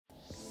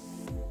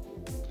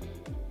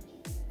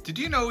Did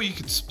you know you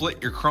could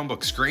split your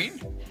Chromebook screen?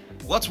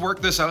 Let's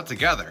work this out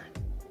together.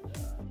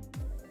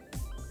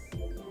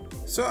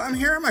 So I'm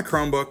here on my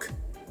Chromebook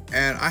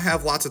and I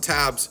have lots of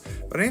tabs,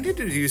 but I needed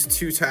to use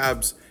two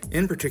tabs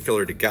in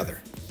particular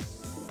together.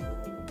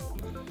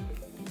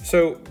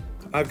 So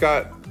I've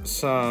got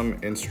some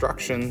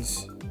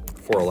instructions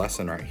for a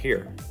lesson right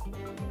here.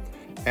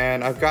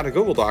 And I've got a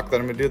Google Doc that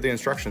I'm gonna do the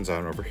instructions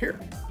on over here.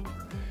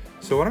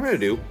 So what I'm gonna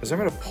do is I'm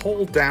gonna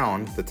pull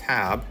down the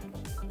tab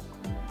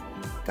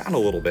down a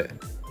little bit.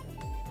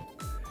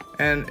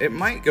 And it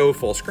might go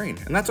full screen,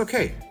 and that's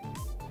okay.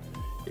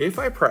 If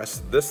I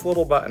press this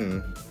little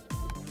button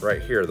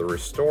right here, the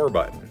restore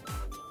button,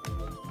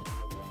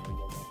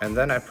 and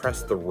then I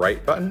press the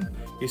right button,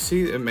 you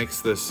see it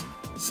makes this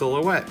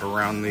silhouette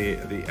around the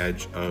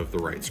edge of the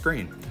right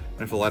screen.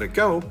 And if I let it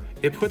go,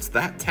 it puts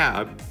that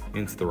tab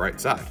into the right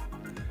side.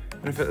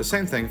 And if the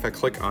same thing, if I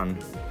click on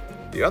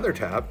the other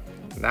tab,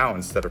 now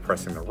instead of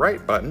pressing the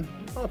right button,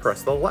 I'll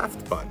press the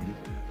left button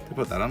to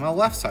put that on the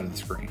left side of the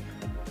screen.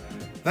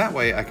 That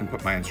way I can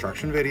put my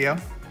instruction video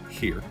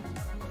here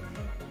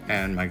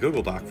and my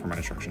Google Doc for my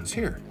instructions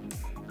here.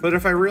 But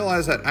if I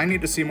realize that I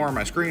need to see more of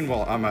my screen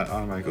while on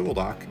my Google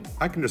Doc,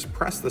 I can just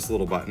press this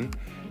little button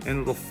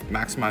and it'll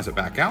maximize it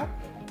back out.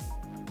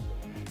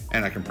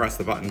 And I can press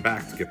the button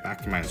back to get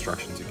back to my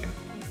instructions again.